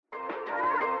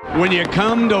When you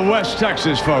come to West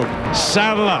Texas, folks,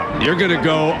 saddle up. You're going to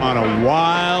go on a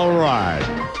wild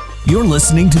ride. You're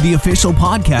listening to the official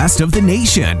podcast of The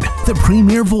Nation, the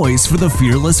premier voice for the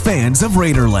fearless fans of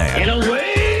Raiderland. And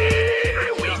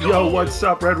away we go. Yo, what's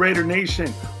up, Red Raider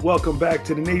Nation? Welcome back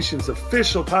to The Nation's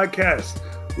official podcast.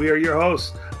 We are your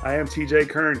hosts. I am TJ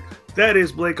Kern. That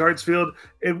is Blake Hartsfield.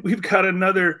 And we've got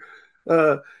another,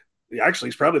 actually,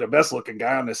 he's probably the best looking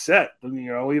guy on the set,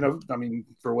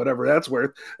 for whatever that's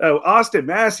worth. Austin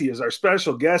Massey is our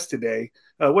special guest today.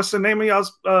 What's the name of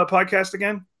y'all's podcast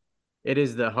again? It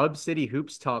is the Hub City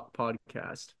Hoops Talk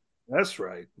podcast. That's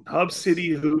right. Hub City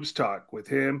Hoops Talk with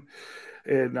him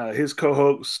and his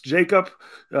co-host, Jacob.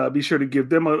 Be sure to give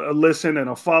them a listen and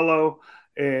a follow.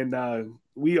 And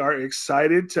we are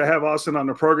excited to have Austin on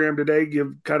the program today,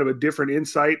 give kind of a different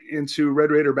insight into Red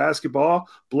Raider basketball.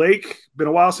 Blake, been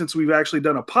a while since we've actually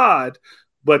done a pod,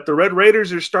 but the Red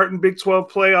Raiders are starting Big 12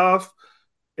 playoff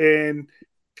and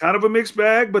kind of a mixed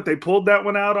bag, but they pulled that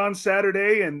one out on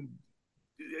Saturday. And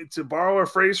to borrow a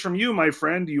phrase from you, my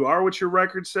friend, you are what your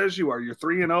record says you are. You're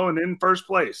 3-0 and in first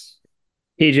place.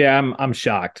 TJ, I'm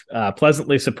shocked,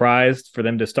 pleasantly surprised for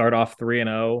them to start off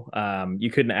 3-0. You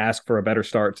couldn't ask for a better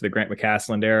start to the Grant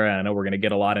McCasland era. I know we're going to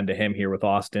get a lot into him here with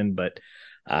Austin, but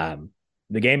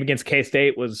the game against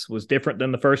K-State was different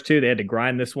than the first two. They had to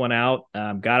grind this one out,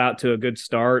 got out to a good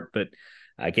start, but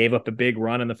gave up a big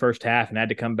run in the first half and had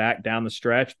to come back down the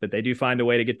stretch. But they do find a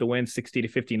way to get the win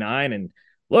 60-59. And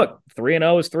look,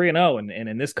 3-0 is 3-0, and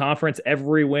in this conference,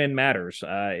 every win matters.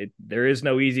 There is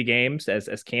no easy games,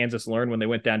 as Kansas learned when they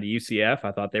went down to UCF.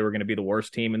 I thought they were going to be the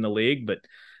worst team in the league, but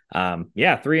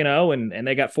 3-0, and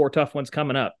they got 4 tough ones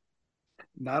coming up.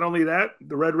 Not only that,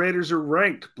 the Red Raiders are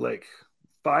ranked, Blake.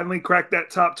 Finally cracked that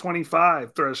top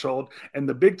 25 threshold, and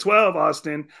the Big 12,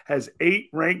 Austin, has 8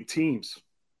 ranked teams.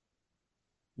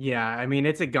 Yeah, I mean,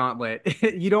 it's a gauntlet.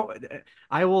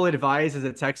 I will advise as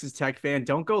a Texas Tech fan,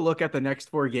 don't go look at the next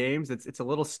 4 games. It's a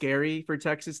little scary for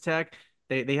Texas Tech.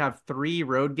 They have 3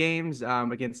 road games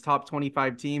against top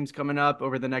 25 teams coming up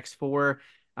over the next 4.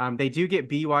 They do get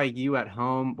BYU at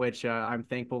home, which I'm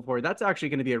thankful for. That's actually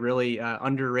going to be a really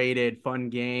underrated, fun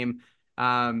game.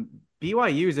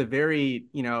 BYU is a very,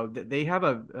 they have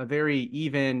a very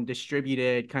even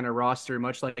distributed kind of roster,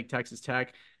 much like Texas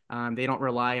Tech. They don't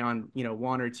rely on,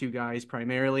 1 or 2 guys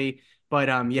primarily. But,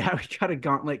 we got a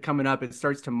gauntlet coming up. It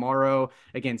starts tomorrow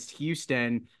against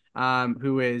Houston,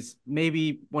 who is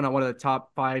maybe one of the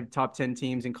top 5, top 10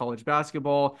 teams in college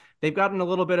basketball. They've gotten a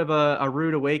little bit of a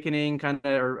rude awakening,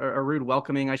 or a rude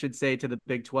welcoming, I should say, to the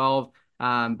Big 12.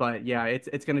 But, yeah,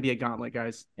 it's going to be a gauntlet,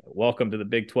 guys. Welcome to the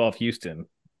Big 12, Houston.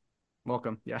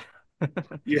 Welcome, yeah.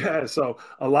 Yeah, so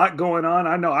a lot going on.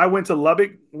 I know I went to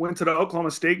Lubbock, went to the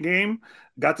Oklahoma State game,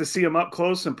 got to see them up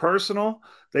close and personal.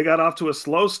 They got off to a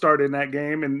slow start in that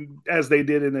game, and as they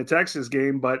did in the Texas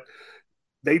game, but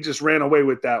they just ran away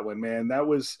with that one, man. That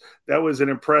was an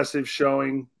impressive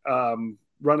showing,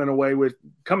 running away with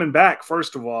coming back,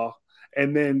 first of all,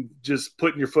 and then just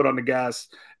putting your foot on the gas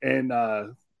and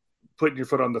putting your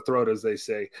foot on the throat, as they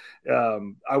say.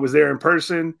 I was there in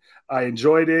person. I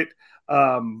enjoyed it.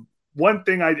 One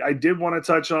thing I did want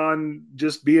to touch on,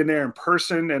 just being there in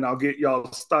person, and I'll get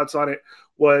y'all's thoughts on it,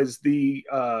 was the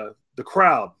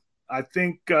crowd. I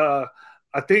think Coach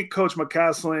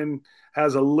McCasland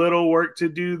has a little work to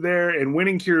do there, and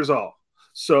winning cures all.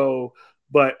 So,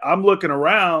 but I'm looking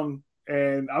around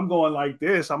and I'm going like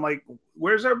this. I'm like,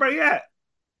 where's everybody at?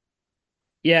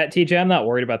 Yeah, TJ, I'm not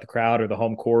worried about the crowd or the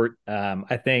home court.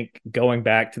 I think going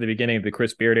back to the beginning of the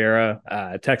Chris Beard era,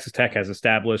 Texas Tech has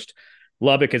established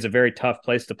Lubbock is a very tough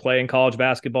place to play in college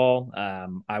basketball.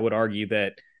 I would argue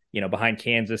that, behind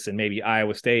Kansas and maybe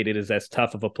Iowa State, it is as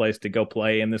tough of a place to go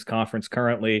play in this conference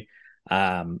currently.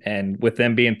 And with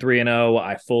them being 3-0,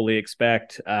 I fully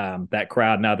expect that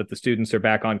crowd, now that the students are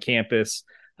back on campus,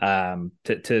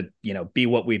 to be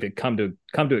what we've come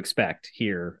to expect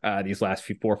here these last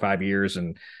 4 or 5 years,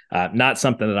 and not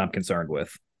something that I'm concerned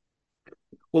with.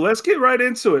 Well, let's get right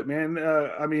into it,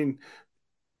 man.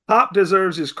 Pop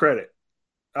deserves his credit.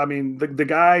 The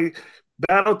guy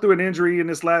battled through an injury in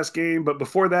this last game, but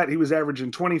before that, he was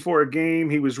averaging 24 a game.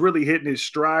 He was really hitting his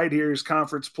stride here. His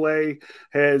conference play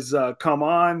has come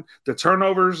on. The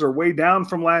turnovers are way down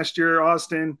from last year,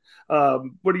 Austin.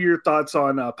 What are your thoughts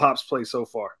on Pop's play so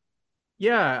far?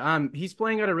 Yeah, he's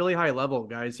playing at a really high level,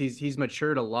 guys. He's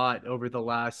matured a lot over the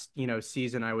last,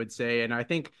 season, I would say. And I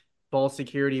think ball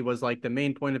security was like the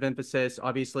main point of emphasis.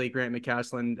 Obviously, Grant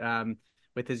McCasland,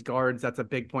 with his guards, that's a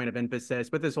big point of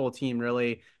emphasis with his whole team,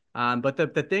 really. But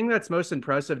the thing that's most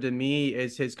impressive to me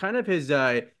is his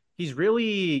he's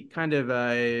really kind of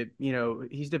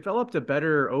he's developed a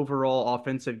better overall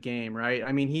offensive game, right?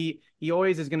 I mean, he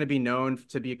always is going to be known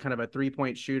to be kind of a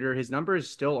 3-point shooter. His numbers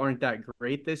still aren't that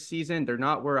great this season. They're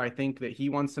not where I think that he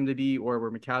wants them to be or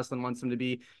where McCasland wants them to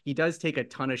be. He does take a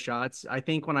ton of shots. I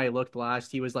think when I looked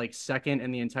last, he was like second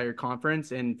in the entire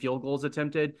conference in field goals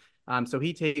attempted. So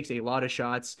he takes a lot of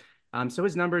shots. So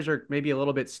his numbers are maybe a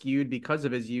little bit skewed because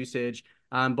of his usage.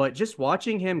 But just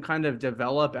watching him kind of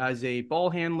develop as a ball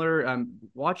handler,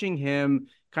 watching him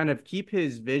kind of keep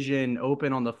his vision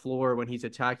open on the floor when he's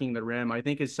attacking the rim, I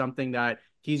think is something that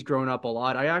he's grown up a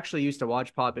lot. I actually used to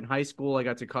watch Pop in high school. I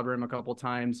got to cover him a couple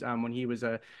times when he was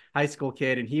a high school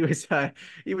kid, and he was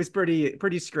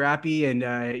pretty scrappy,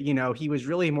 and he was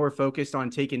really more focused on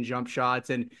taking jump shots,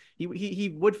 and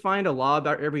he would find a lob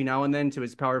every now and then to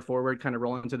his power forward, kind of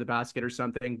roll into the basket or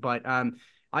something, but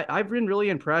I've been really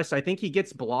impressed. I think he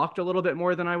gets blocked a little bit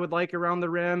more than I would like around the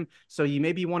rim. So you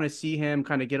maybe want to see him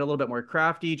kind of get a little bit more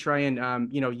crafty, try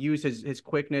and, use his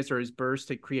quickness or his burst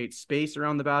to create space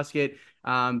around the basket.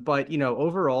 But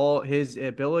overall, his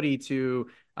ability to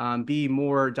be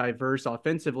more diverse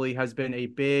offensively has been a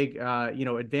big,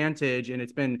 advantage. And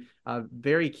it's been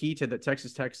very key to the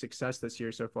Texas Tech success this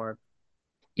year so far.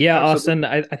 Yeah, Austin,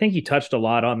 I think you touched a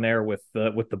lot on there with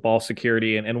the ball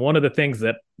security, and one of the things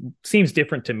that seems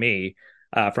different to me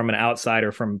from an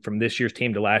outsider from this year's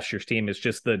team to last year's team is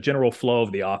just the general flow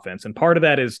of the offense, and part of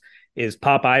that is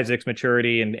Pop Isaac's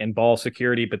maturity and ball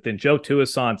security, but then Joe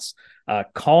Toussaint's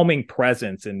calming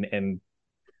presence and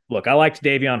look, I liked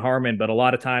Davion Harmon, but a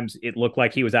lot of times it looked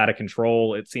like he was out of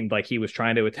control. It seemed like he was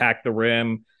trying to attack the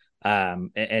rim.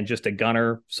 And just a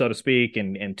gunner, so to speak.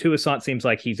 And Toussaint seems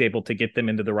like he's able to get them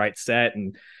into the right set,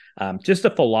 and just a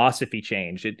philosophy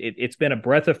change. It's been a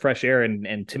breath of fresh air.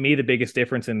 And to me, the biggest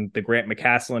difference in the Grant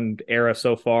McCasland era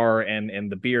so far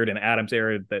and the Beard and Adams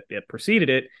era that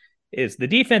preceded it is the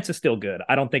defense is still good.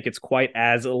 I don't think it's quite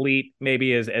as elite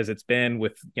maybe as it's been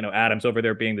with, Adams over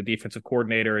there being the defensive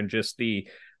coordinator and just the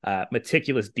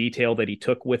meticulous detail that he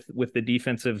took with the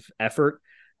defensive effort.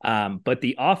 But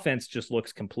the offense just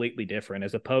looks completely different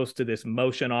as opposed to this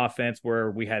motion offense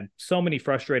where we had so many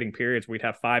frustrating periods. We'd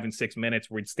have 5 and 6 minutes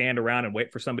where we'd stand around and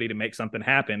wait for somebody to make something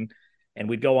happen, and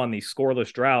we'd go on these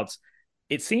scoreless droughts.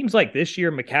 It seems like this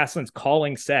year McCasland's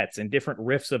calling sets and different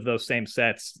riffs of those same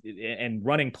sets and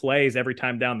running plays every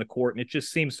time down the court, and it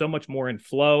just seems so much more in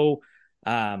flow.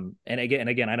 And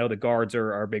again, I know the guards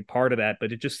are a big part of that,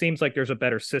 but it just seems like there's a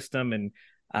better system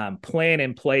and plan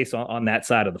in place on that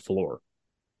side of the floor.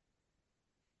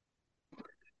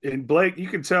 And Blake, you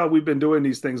can tell we've been doing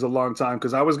these things a long time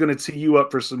because I was going to tee you up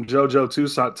for some JoJo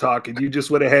Toussaint talk, and you just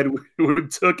went ahead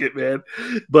and took it, man.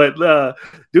 But,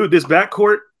 dude, this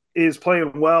backcourt is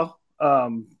playing well.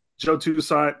 Joe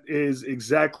Toussaint is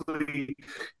exactly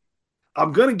 –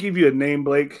 I'm going to give you a name,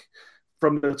 Blake,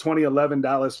 from the 2011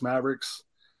 Dallas Mavericks,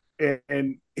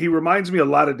 and he reminds me a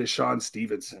lot of Deshaun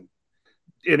Stevenson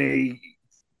in a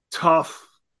tough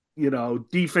 –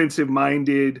 defensive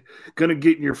minded, gonna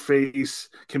get in your face,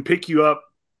 can pick you up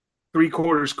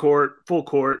 3/4 court, full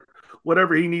court,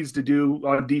 whatever he needs to do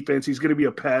on defense. He's gonna be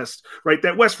a pest, right?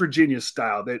 That West Virginia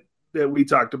style that we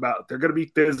talked about. They're gonna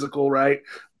be physical, right?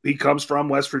 He comes from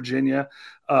West Virginia.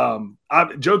 Joe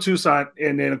Toussaint,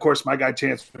 and then of course my guy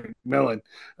Chance McMillan.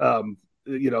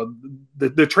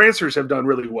 The transfers have done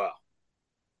really well.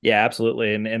 Yeah,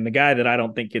 absolutely. And the guy that I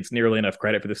don't think gets nearly enough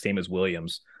credit for this team is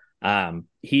Williams.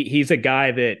 He's a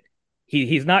guy that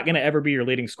he's not going to ever be your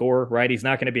leading scorer, right? He's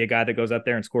not going to be a guy that goes out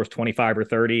there and scores 25 or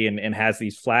 30 and has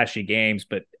these flashy games.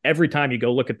 But every time you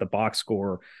go look at the box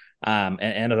score, and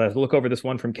as I look over this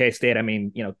one from K-State,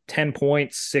 10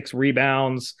 points, 6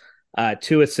 rebounds,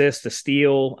 2 assists, a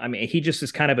steal. I mean, he just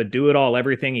is kind of a do-it-all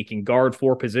everything. He can guard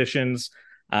 4 positions.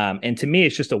 And to me,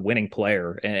 it's just a winning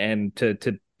player. And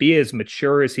to be as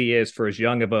mature as he is for as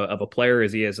young of a player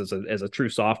as he is as a true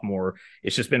sophomore,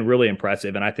 it's just been really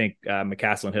impressive. And I think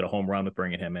McCasland hit a home run with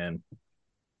bringing him in.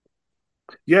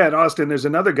 Yeah, and Austin, there's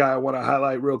another guy I want to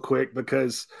highlight real quick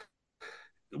because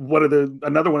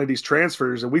another one of these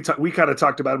transfers, and we kind of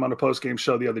talked about him on the post-game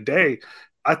show the other day.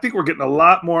 I think we're getting a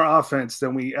lot more offense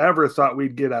than we ever thought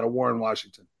we'd get out of Warren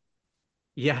Washington.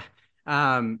 Yeah.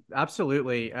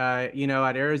 Absolutely. At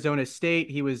Arizona State,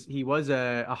 he was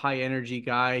a high energy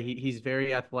guy. He's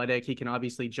very athletic. He can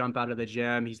obviously jump out of the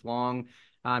gym. He's long.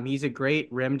 He's a great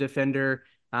rim defender.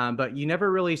 But you never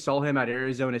really saw him at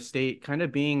Arizona State kind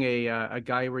of being a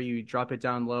guy where you drop it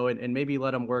down low and maybe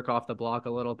let him work off the block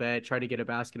a little bit, try to get a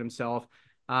basket himself.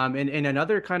 And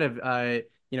another kind of,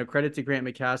 credit to Grant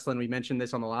McCasland. We mentioned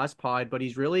this on the last pod, but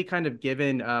he's really kind of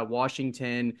given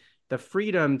Washington the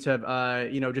freedom to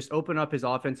just open up his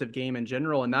offensive game in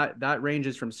general, and that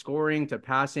ranges from scoring to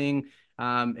passing,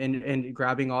 and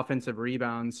grabbing offensive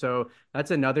rebounds. So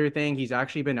that's another thing. He's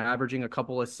actually been averaging a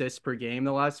couple assists per game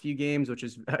the last few games, which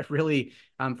is really,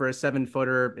 for a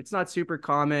 7-footer, it's not super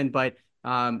common, but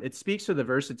it speaks to the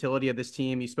versatility of this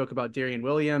team. You spoke about Darian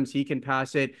Williams. He can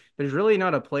pass it. There's really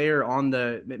not a player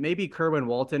maybe Kerwin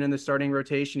Walton in the starting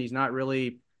rotation. He's not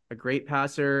really a great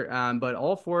passer, but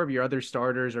all 4 of your other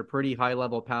starters are pretty high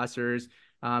level passers.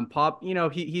 Pop,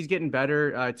 he's getting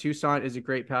better. Toussaint is a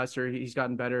great passer. He's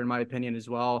gotten better in my opinion as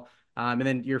well. And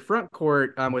then your front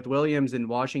court, with Williams and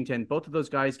Washington, both of those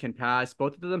guys can pass.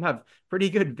 Both of them have pretty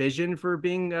good vision for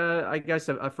being, I guess,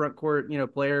 a front court,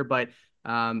 player, but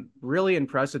really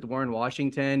impressed with Warren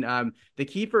Washington. The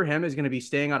key for him is going to be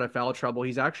staying out of foul trouble.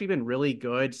 He's actually been really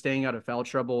good staying out of foul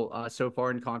trouble so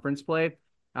far in conference play.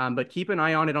 But keep an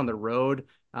eye on it on the road,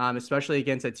 especially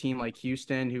against a team like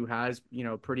Houston, who has,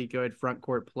 pretty good front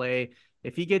court play.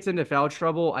 If he gets into foul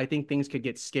trouble, I think things could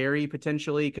get scary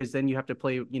potentially, because then you have to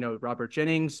play, Robert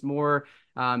Jennings more.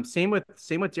 Same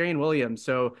with Darian Williams.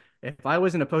 So if I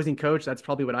was an opposing coach, that's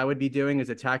probably what I would be doing, is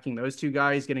attacking those 2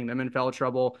 guys, getting them in foul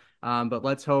trouble. But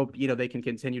let's hope, they can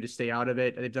continue to stay out of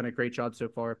it. They've done a great job so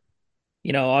far.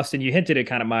 Austin, you hinted at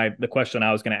kind of the question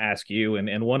I was going to ask you.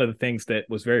 And one of the things that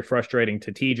was very frustrating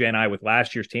to TJ and I with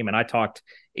last year's team, and I talked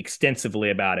extensively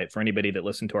about it for anybody that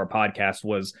listened to our podcast,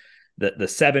 was the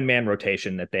 7-man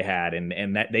rotation that they had,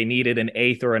 and that they needed an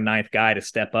 8th or a 9th guy to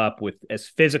step up with, as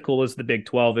physical as the Big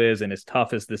 12 is and as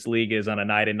tough as this league is on a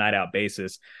night in, night out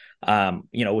basis.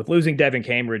 With losing Devin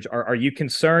Cambridge, are you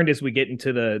concerned as we get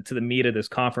into the meat of this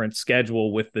conference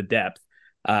schedule with the depth?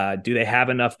 Do they have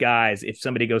enough guys if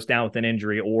somebody goes down with an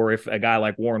injury, or if a guy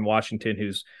like Warren Washington,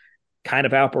 who's kind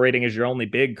of operating as your only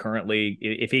big currently,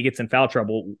 if he gets in foul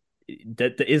trouble,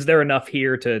 is there enough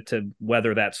here to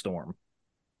weather that storm?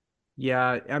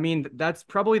 Yeah, I mean, that's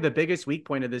probably the biggest weak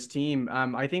point of this team.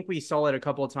 I think we saw it a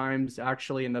couple of times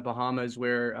actually in the Bahamas,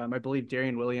 where I believe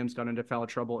Darian Williams got into foul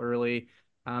trouble early.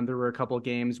 There were a couple of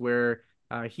games where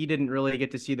he didn't really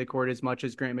get to see the court as much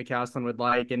as Grant McCasland would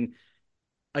like. And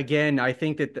again, I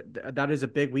think that is a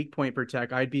big weak point for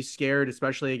Tech. I'd be scared,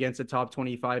 especially against a top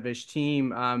 25-ish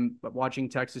team, watching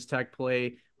Texas Tech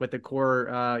play with the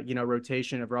core,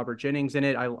 rotation of Robert Jennings in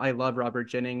it. I love Robert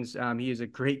Jennings. He is a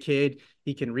great kid.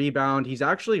 He can rebound. He's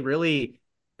actually really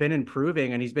been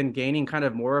improving, and he's been gaining kind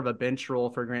of more of a bench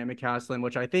role for Grant McCasland,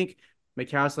 which I think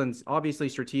McCasland's obviously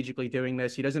strategically doing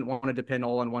this. He doesn't want to depend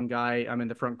all on one guy in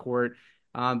the front court.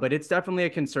 But it's definitely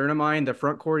a concern of mine. The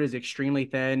front court is extremely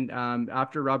thin.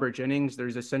 After Robert Jennings,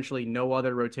 there's essentially no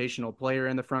other rotational player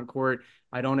in the front court.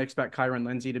 I don't expect Kyron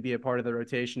Lindsey to be a part of the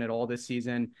rotation at all this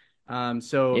season.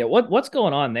 What's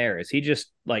going on there? Is he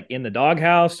just like in the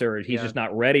doghouse, or he's just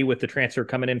not ready with the transfer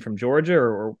coming in from Georgia,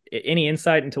 or any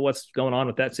insight into what's going on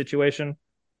with that situation?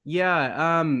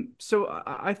 Yeah. So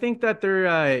I think that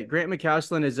Grant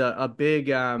McCasland is a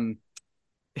big,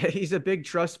 he's a big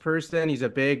trust person. He's a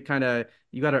big kind of,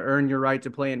 you got to earn your right to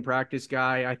play in practice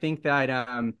guy. I think that,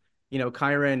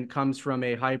 Kyron comes from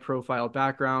a high profile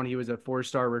background. He was a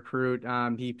 4-star recruit.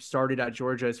 He started at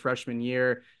Georgia his freshman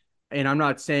year. And I'm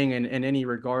not saying in any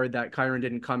regard that Kyron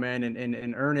didn't come in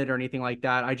and earn it or anything like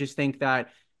that. I just think that,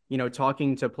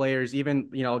 talking to players, even,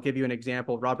 I'll give you an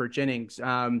example, Robert Jennings,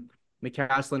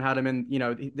 McCasland had him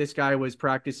in, this guy was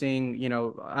practicing,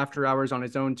 after hours on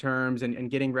his own terms and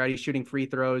getting ready, shooting free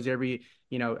throws every,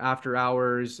 after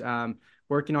hours,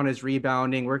 working on his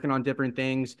rebounding, working on different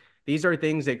things. These are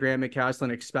things that Grant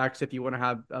McCasland expects if you want to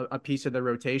have a piece of the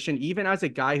rotation, even as a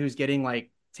guy who's getting like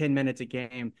 10 minutes a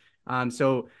game.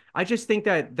 So I just think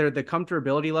that the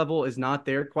comfortability level is not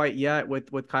there quite yet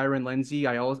with Kyron Lindsey.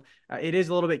 It is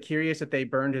a little bit curious that they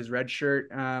burned his red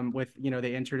shirt with,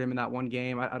 they entered him in that one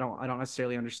game. I don't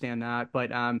necessarily understand that,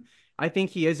 but I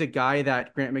think he is a guy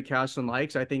that Grant McCasland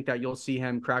likes. I think that you'll see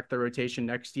him crack the rotation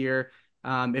next year.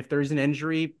 If there's an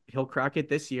injury, he'll crack it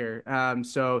this year.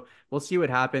 So we'll see what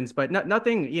happens, but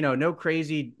nothing, no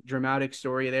crazy dramatic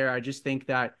story there. I just think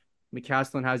that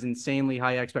McCasland has insanely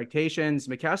high expectations.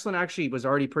 McCasland actually was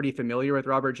already pretty familiar with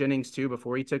Robert Jennings too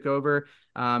before he took over.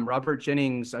 Robert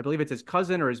Jennings, I believe it's his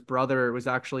cousin or his brother, was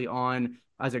actually on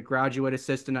as a graduate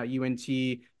assistant at UNT.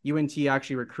 UNT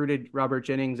actually recruited Robert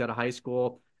Jennings out of high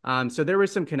school. So there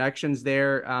was some connections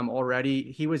there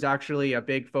already. He was actually a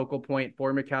big focal point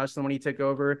for McCasland when he took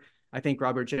over. I think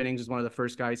Robert Jennings was one of the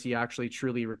first guys he actually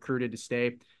truly recruited to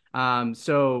stay.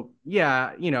 So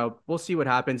yeah, we'll see what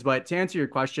happens, but to answer your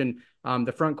question,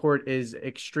 the front court is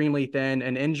extremely thin.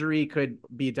 An injury could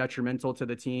be detrimental to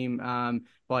the team,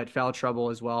 but foul trouble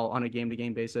as well on a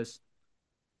game-to-game basis.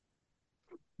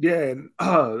 Yeah, and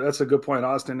that's a good point,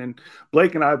 Austin. And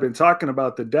Blake and I have been talking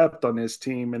about the depth on this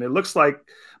team, and it looks like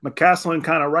McCasland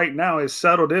kind of right now is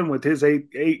settled in with his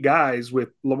eight guys, with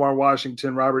Lamar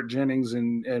Washington, Robert Jennings,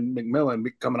 and McMillan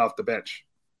coming off the bench.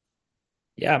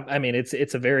 Yeah, I mean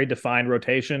it's a very defined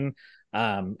rotation.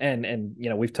 And you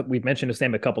know we've mentioned his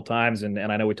name a couple times, and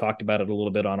I know we talked about it a little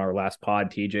bit on our last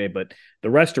pod, TJ. But the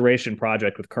restoration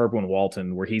project with Kerwin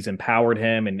Walton, where he's empowered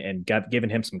him and given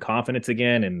him some confidence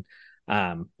again. And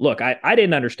look, I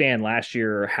didn't understand last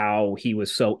year how he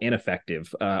was so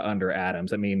ineffective under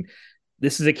Adams. I mean,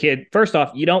 this is a kid. First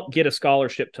off, you don't get a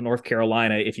scholarship to North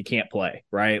Carolina if you can't play,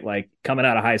 right? Like coming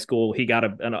out of high school, he got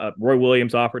a Roy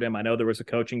Williams offered him. I know there was a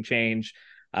coaching change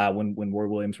when Roy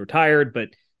Williams retired, but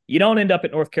you don't end up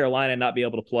at North Carolina and not be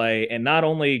able to play. And not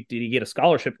only did he get a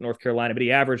scholarship to North Carolina, but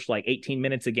he averaged like 18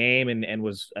 minutes a game and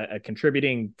was a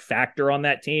contributing factor on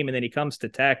that team. And then he comes to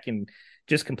Tech and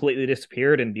just completely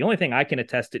disappeared. And the only thing I can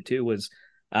attest it to was,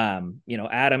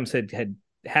 Adams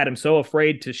had him so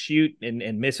afraid to shoot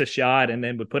and miss a shot, and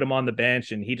then would put him on the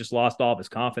bench, and he just lost all of his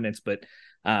confidence. But,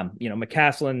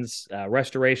 McCasland's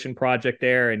restoration project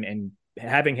there and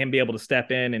having him be able to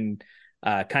step in and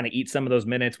kind of eat some of those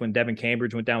minutes when Devin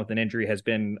Cambridge went down with an injury has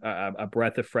been a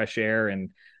breath of fresh air. And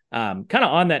kind of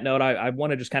on that note, I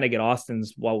want to just kind of get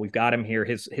Austin's, while we've got him here,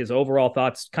 his overall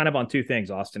thoughts kind of on two things,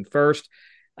 Austin. First,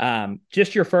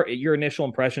 just your initial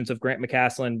impressions of Grant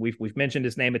McCasland. We've mentioned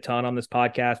his name a ton on this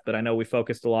podcast, but I know we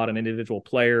focused a lot on individual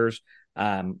players.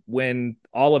 When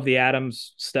all of the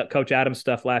Coach Adams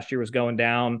stuff last year was going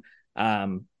down,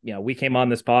 we came on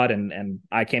this pod and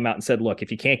I came out and said, look, if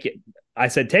you can't I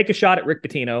said, take a shot at Rick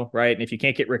Pitino, right? And if you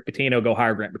can't get Rick Pitino, go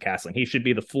hire Grant McCasland. He should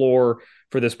be the floor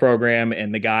for this program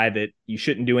and the guy that you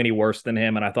shouldn't do any worse than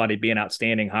him. And I thought he'd be an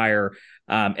outstanding hire.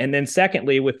 And then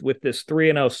secondly, with this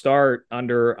 3-0 start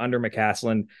under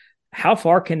McCasland, how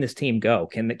far can this team go?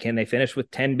 Can they finish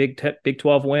with 10 Big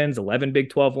 12 wins, 11 Big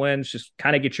 12 wins? Just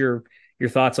kind of get your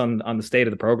thoughts on the state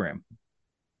of the program.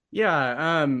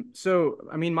 Yeah. So,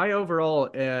 I mean, my overall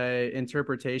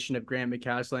interpretation of Grant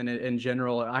McCasland in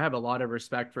general, I have a lot of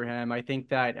respect for him. I think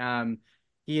that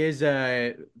he is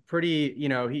a pretty,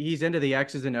 he's into the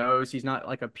X's and O's. He's not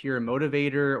like a pure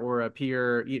motivator or a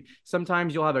pure.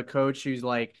 Sometimes you'll have a coach who's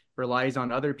like relies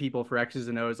on other people for X's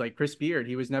and O's, like Chris Beard.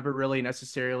 He was never really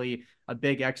necessarily a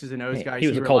big X's and O's guy. He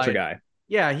was a culture guy.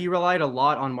 Yeah, he relied a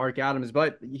lot on Mark Adams,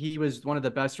 but he was one of the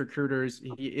best recruiters.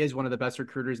 He is one of the best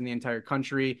recruiters in the entire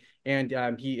country, and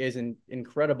he is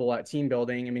incredible at team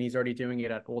building. I mean, he's already doing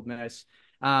it at Ole Miss.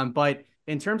 But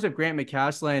in terms of Grant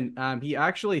McCasland, he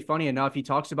actually, funny enough, he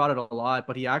talks about it a lot,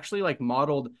 but he actually like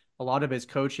modeled a lot of his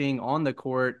coaching on the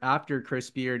court after Chris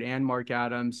Beard and Mark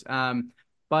Adams.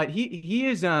 But he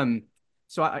is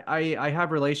so I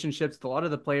have relationships with a lot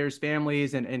of the players'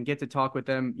 families and get to talk with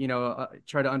them,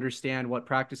 try to understand what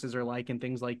practices are like and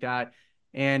things like that.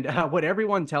 And what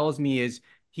everyone tells me is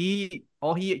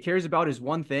all he cares about is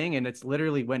one thing, and it's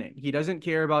literally winning. He doesn't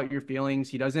care about your feelings.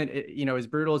 He doesn't, as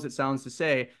brutal as it sounds to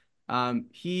say,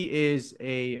 he is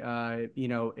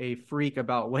a freak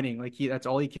about winning. Like that's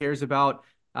all he cares about.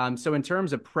 So in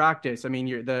terms of practice, I mean,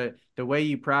 the way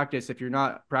you practice, if you're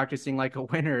not practicing like a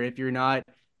winner, if you're not,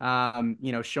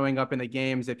 showing up in the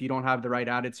games, if you don't have the right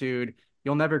attitude,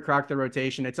 you'll never crack the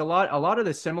rotation. It's a lot of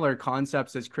the similar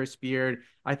concepts as Chris Beard.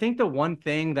 I think the one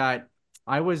thing that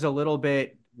I was a little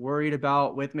bit worried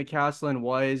about with McCasland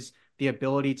was the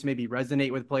ability to maybe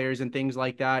resonate with players and things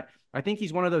like that. I think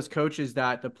he's one of those coaches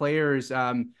that the players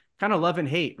kind of love and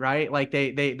hate, right? Like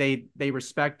they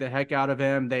respect the heck out of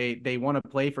him. They want to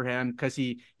play for him because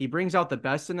he brings out the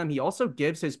best in them. He also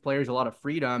gives his players a lot of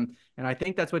freedom. And I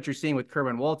think that's what you're seeing with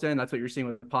Kerwin Walton. That's what you're seeing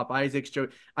with Pop Isaacs.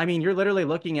 I mean, you're literally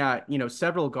looking at,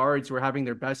 several guards who are having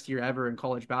their best year ever in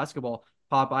college basketball.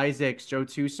 Pop Isaacs, Joe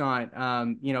Toussaint,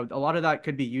 a lot of that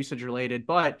could be usage related,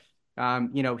 but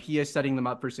he is setting them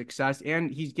up for success and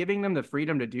he's giving them the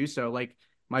freedom to do so. Like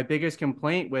my biggest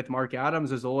complaint with Mark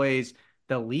Adams is always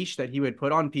the leash that he would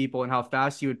put on people and how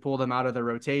fast he would pull them out of the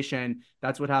rotation.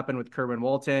 That's what happened with Kerwin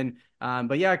Walton.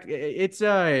 But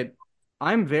yeah,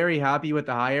 I'm very happy with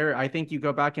the hire. I think you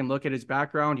go back and look at his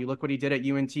background. You look what he did at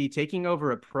UNT, taking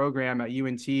over a program at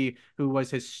UNT who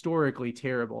was historically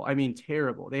terrible. I mean,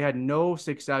 terrible. They had no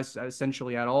success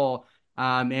essentially at all.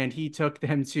 And he took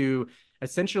them to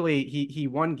essentially he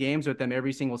won games with them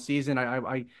every single season.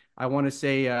 I want to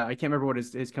say I can't remember what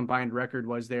his combined record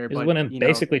was there. He's winning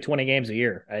basically 20 games a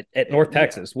year at North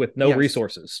Texas with no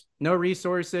resources. No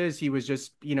resources. He was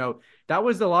just that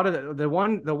was a lot of the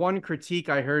one critique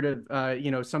I heard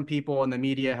of some people in the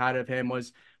media had of him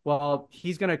was, well,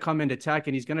 he's going to come into Tech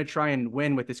and he's going to try and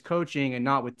win with his coaching and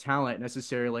not with talent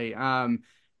necessarily.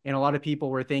 And a lot of people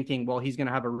were thinking, well, he's going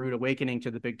to have a rude awakening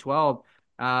to the Big 12.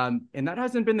 And that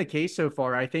hasn't been the case so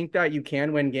far. I think that you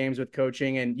can win games with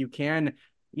coaching, and you can,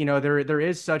 there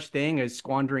is such thing as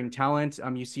squandering talent.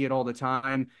 You see it all the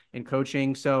time in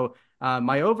coaching. So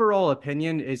my overall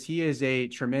opinion is he is a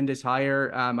tremendous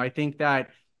hire. I think that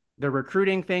the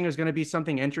recruiting thing is going to be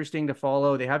something interesting to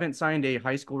follow. They haven't signed a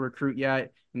high school recruit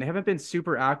yet, and they haven't been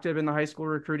super active in the high school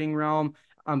recruiting realm.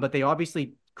 But they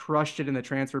obviously crushed it in the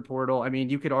transfer portal. I mean,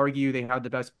 you could argue they had the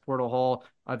best portal haul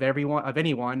of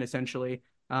anyone, essentially.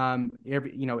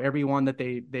 Everyone that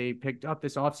they picked up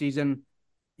this offseason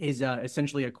is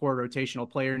essentially a core rotational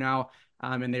player now,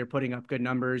 and they're putting up good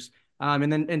numbers.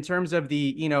 And then in terms of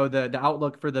the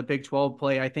outlook for the Big 12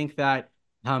 play, I think that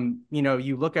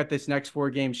you look at this next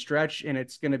 4-game stretch, and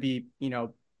it's going to be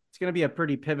a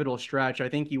pretty pivotal stretch. I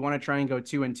think you want to try and go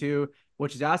 2-2,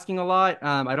 which is asking a lot.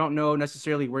 I don't know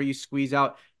necessarily where you squeeze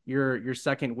out your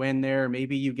second win there.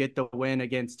 Maybe you get the win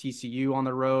against TCU on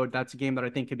the road. That's a game that I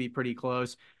think could be pretty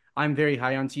close. I'm very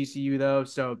high on TCU though,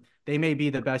 so they may be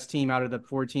the best team out of the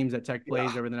 4 teams that Tech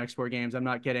plays over the next 4 games. I'm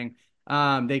not kidding.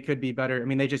 They could be better. I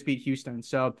mean, they just beat Houston.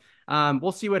 So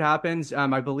we'll see what happens.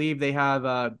 I believe they have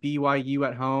BYU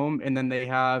at home, and then they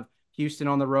have Houston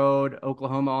on the road,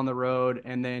 Oklahoma on the road,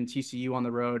 and then TCU on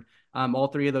the road. All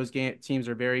 3 of those teams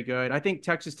are very good. I think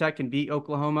Texas Tech can beat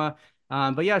Oklahoma.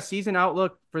 But yeah, season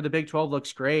outlook for the Big 12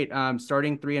 looks great.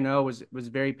 Starting 3-0 was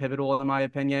very pivotal in my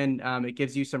opinion. It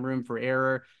gives you some room for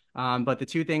error. But the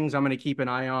 2 things I'm going to keep an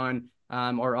eye on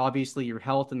are obviously your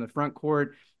health in the front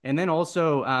court, and then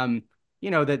also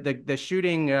the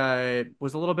shooting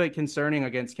was a little bit concerning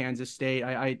against Kansas State.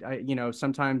 I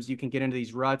sometimes you can get into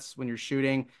these ruts when you're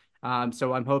shooting.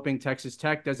 So I'm hoping Texas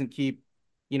Tech doesn't keep,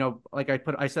 like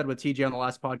I said with TJ on the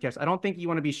last podcast, I don't think you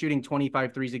want to be shooting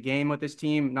 25 threes a game with this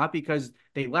team, not because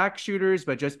they lack shooters,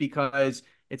 but just because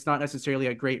it's not necessarily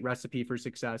a great recipe for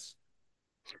success.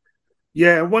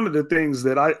 Yeah, and one of the things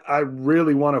that I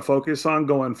really want to focus on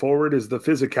going forward is the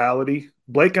physicality.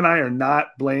 Blake and I are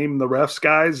not blame the refs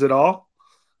guys at all.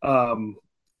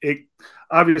 It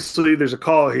obviously there's a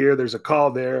call here, there's a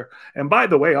call there. And by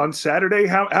the way, on Saturday,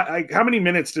 how many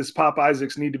minutes does Pop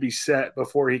Isaacs need to be set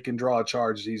before he can draw a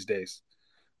charge these days?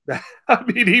 I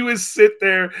mean, he was sitting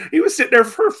there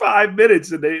for 5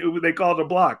 minutes, and they called a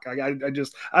block. I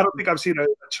don't think I've seen a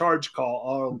charge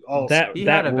call all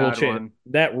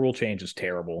that rule change is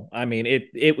terrible. I mean,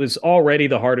 it was already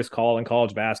the hardest call in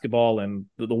college basketball, and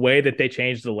the way that they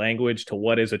changed the language to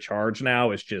what is a charge now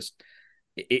is just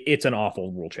it's an awful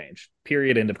rule change.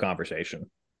 Period. End of conversation.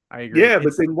 I agree. Yeah,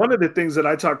 but then one of the things that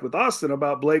I talked with Austin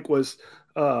about Blake was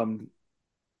not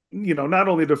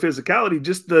only the physicality,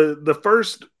 just the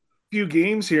first few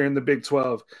games here in the Big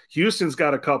 12. Houston's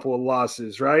got a couple of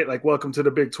losses, right? Like, welcome to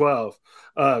the Big 12.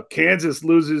 Kansas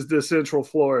loses to Central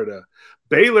Florida.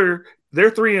 Baylor,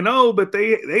 they're 3-0, but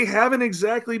they haven't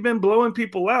exactly been blowing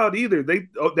people out either.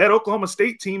 That Oklahoma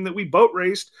State team that we boat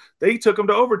raced, they took them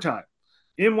to overtime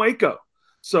in Waco.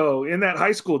 So in that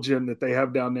high school gym that they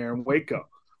have down there in Waco.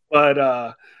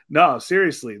 But no,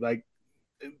 seriously, like,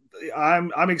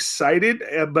 I'm excited,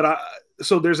 but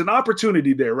so there's an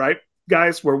opportunity there, right,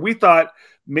 guys, where we thought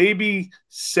maybe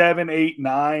 7, 8,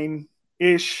 9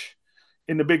 ish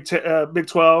in the Big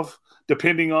 12,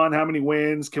 depending on how many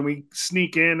wins. Can we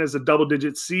sneak in as a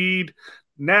double-digit seed?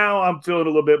 Now I'm feeling a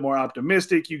little bit more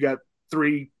optimistic. You got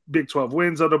 3 Big 12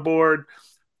 wins on the board.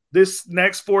 This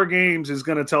next 4 games is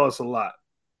going to tell us a lot.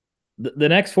 The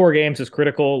next 4 games is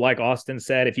critical. Like Austin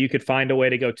said, if you could find a way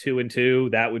to go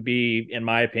 2-2, that would be, in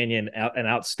my opinion, an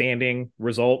outstanding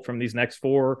result from these next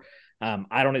 4.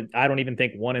 I don't even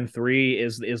think 1-3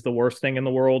 is the worst thing in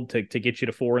the world to get you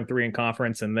to 4-3 in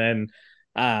conference. And then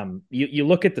you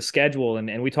look at the schedule,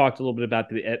 and we talked a little bit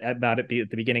about it at the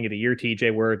beginning of the year,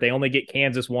 TJ, where they only get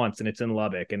Kansas once, and it's in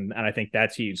Lubbock, and I think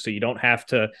that's huge. So you don't have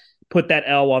to put that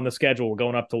L on the schedule. We're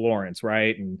going up to Lawrence,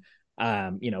 right? And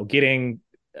getting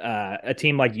a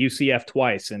team like UCF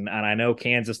twice, and I know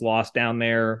Kansas lost down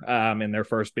there in their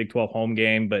first Big 12 home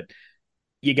game, but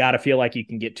you got to feel like you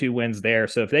can get 2 wins there.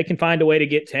 So if they can find a way to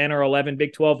get 10 or 11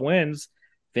 Big 12 wins,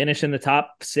 finish in the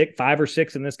top 5 or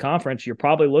 6 in this conference, you're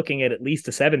probably looking at least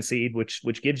a 7 seed,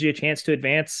 which gives you a chance to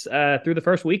advance through the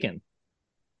first weekend.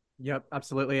 Yep,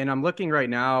 absolutely. And I'm looking right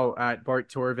now at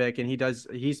Bart Torvik, and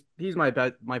he's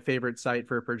my favorite site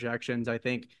for projections. I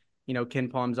think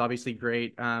KenPom's obviously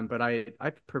great, but I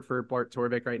prefer Bart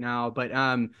Torvik right now. But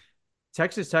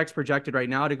Texas Tech's projected right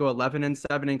now to go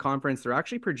 11-7 in conference. They're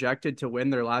actually projected to win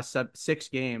their last 6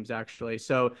 games, actually.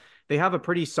 So they have a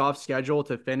pretty soft schedule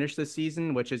to finish the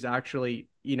season, which is actually,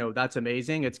 that's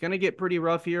amazing. It's going to get pretty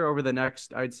rough here over the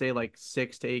next, I'd say, like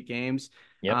 6 to 8 games.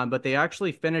 Yep. But they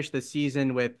actually finished the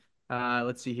season with,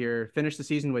 let's see here, finished the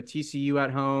season with TCU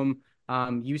at home,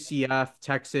 UCF,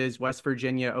 Texas, West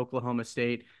Virginia, Oklahoma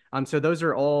State. So those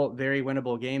are all very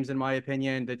winnable games, in my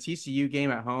opinion. The TCU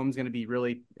game at home is going to be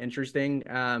really interesting.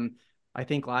 I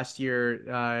think last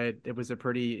year it was a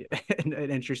pretty an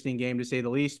interesting game, to say the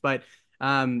least. But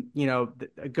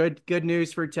good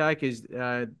news for Tech is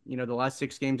the last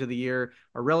 6 games of the year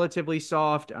are relatively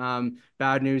soft.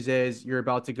 Bad news is you're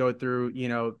about to go through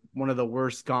one of the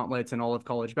worst gauntlets in all of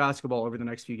college basketball over the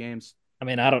next few games. I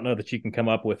mean, I don't know that you can come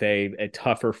up with a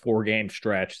tougher 4-game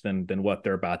stretch than what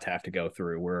they're about to have to go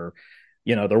through, where,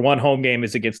 their one home game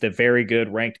is against a very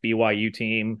good ranked BYU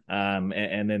team.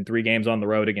 And then 3 games on the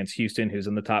road against Houston, who's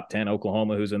in the top 10,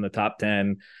 Oklahoma, who's in the top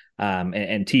 10,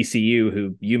 and TCU,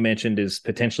 who you mentioned is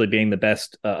potentially being the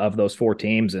best of those 4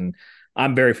 teams. And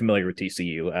I'm very familiar with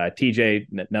TCU.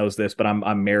 TJ knows this, but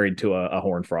I'm married to a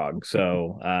Horned Frog.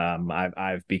 So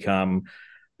I've become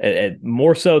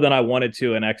more so than I wanted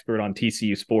to an expert on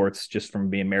TCU sports just from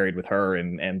being married with her,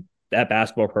 and that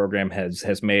basketball program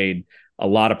has made a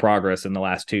lot of progress in the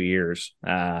last 2 years.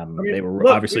 They were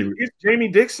obviously it's Jamie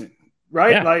Dixon,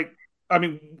 right? Yeah. Like, I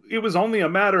mean, it was only a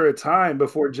matter of time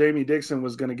before Jamie Dixon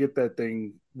was going to get that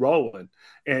thing rolling,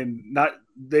 and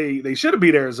they should have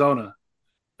beat Arizona.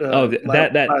 Last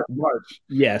March.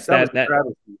 Yes, that I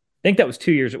think that was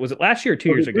 2 years. Was it last year or 2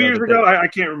 years ago? 2 years ago, I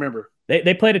can't remember.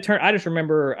 They played a turn. I just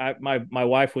remember my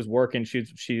wife was working.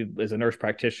 She is a nurse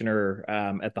practitioner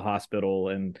at the hospital,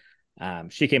 and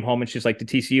she came home and she's like, the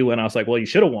TCU, and I was like, well, you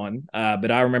should have won.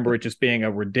 But I remember it just being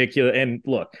a ridiculous. And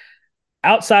look,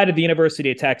 outside of the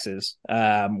University of Texas,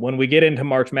 when we get into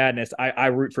March Madness, I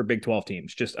root for Big 12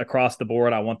 teams just across the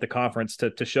board. I want the conference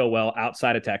to show well.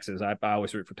 Outside of Texas, I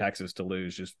always root for Texas to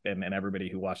lose. And everybody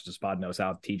who watches this pod knows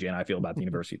how TJ and I feel about the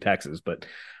University of Texas. But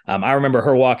I remember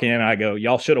her walking in, and I go,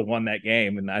 y'all should have won that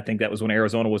game. And I think that was when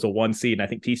Arizona was a 1 seed, and I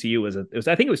think TCU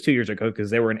I think it was 2 years ago, because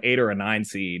they were an 8 or a 9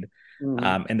 seed,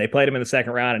 and they played them in the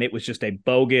second round, and it was just a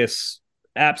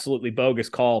absolutely bogus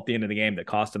call at the end of the game that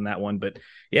cost them that one. But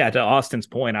yeah, to Austin's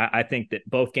point, I think that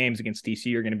both games against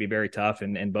TCU are going to be very tough,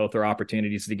 and both are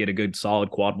opportunities to get a good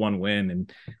solid quad 1 win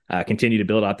and continue to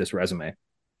build out this resume.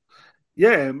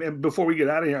 Yeah, and before we get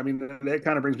out of here, I mean, that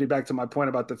kind of brings me back to my point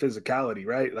about the physicality,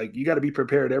 right? Like, you got to be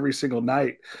prepared every single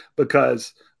night,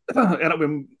 because and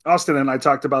when Austin and I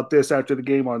talked about this after the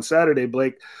game on Saturday,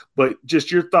 Blake, but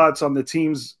just your thoughts on the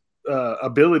team's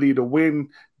ability to win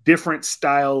different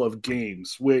style of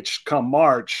games, which come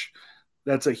March,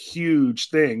 that's a huge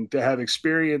thing to have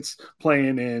experience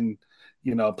playing in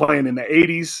the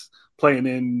 80s, playing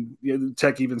in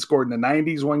Tech even scored in the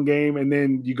 90s one game, and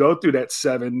then you go through that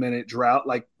 7-minute drought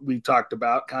like we talked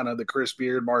about, kind of the Chris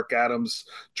Beard, Mark Adams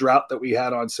drought that we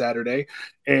had on Saturday,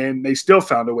 and they still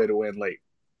found a way to win late.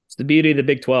 It's the beauty of the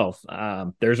Big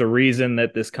 12. There's a reason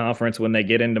that this conference, when they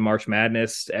get into March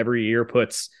Madness, every year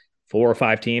puts 4 or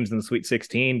 5 teams in the Sweet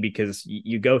 16, because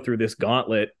you go through this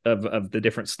gauntlet of the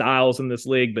different styles in this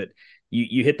league, but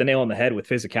you hit the nail on the head with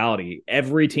physicality.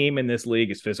 Every team in this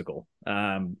league is physical.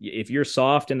 If you're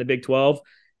soft in the Big 12,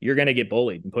 you're going to get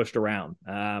bullied and pushed around.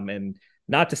 And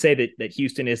not to say that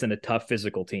Houston isn't a tough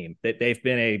physical team. That they've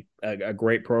been a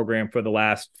great program for the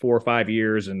last 4 or 5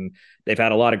 years, and they've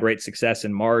had a lot of great success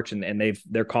in March, and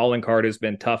their calling card has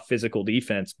been tough physical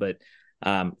defense, but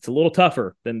it's a little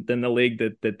tougher than the league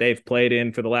that they've played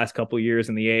in for the last couple of years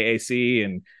in the AAC,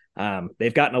 and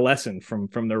they've gotten a lesson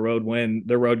from their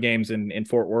road games in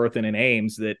Fort Worth and in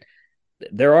Ames, that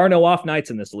there are no off nights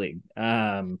in this league,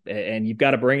 and you've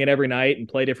got to bring it every night and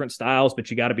play different styles,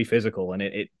 but you got to be physical, and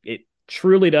it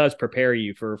truly does prepare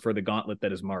you for the gauntlet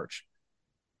that is March.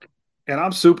 And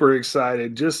I'm super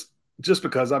excited just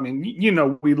because, I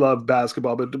mean, we love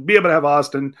basketball, but to be able to have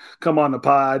Austin come on the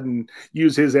pod and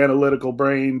use his analytical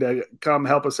brain to come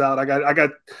help us out. I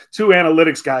got 2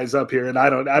 analytics guys up here, and I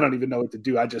don't even know what to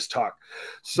do. I just talk.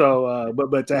 So,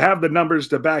 but to have the numbers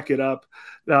to back it up,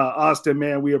 Austin,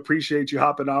 man, we appreciate you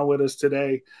hopping on with us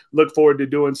today. Look forward to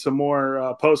doing some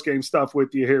more post-game stuff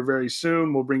with you here very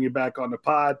soon. We'll bring you back on the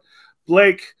pod.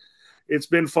 Blake, it's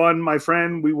been fun, my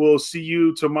friend. We will see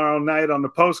you tomorrow night on the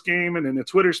post game and in the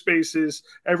Twitter Spaces.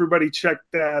 Everybody check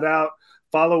that out.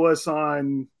 Follow us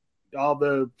on all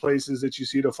the places that you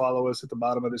see to follow us at the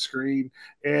bottom of the screen.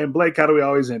 And Blake, how do we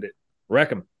always end it?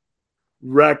 Wreck 'em.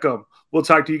 Wreck 'em. We'll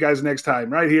talk to you guys next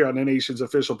time right here on the Nation's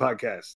official podcast.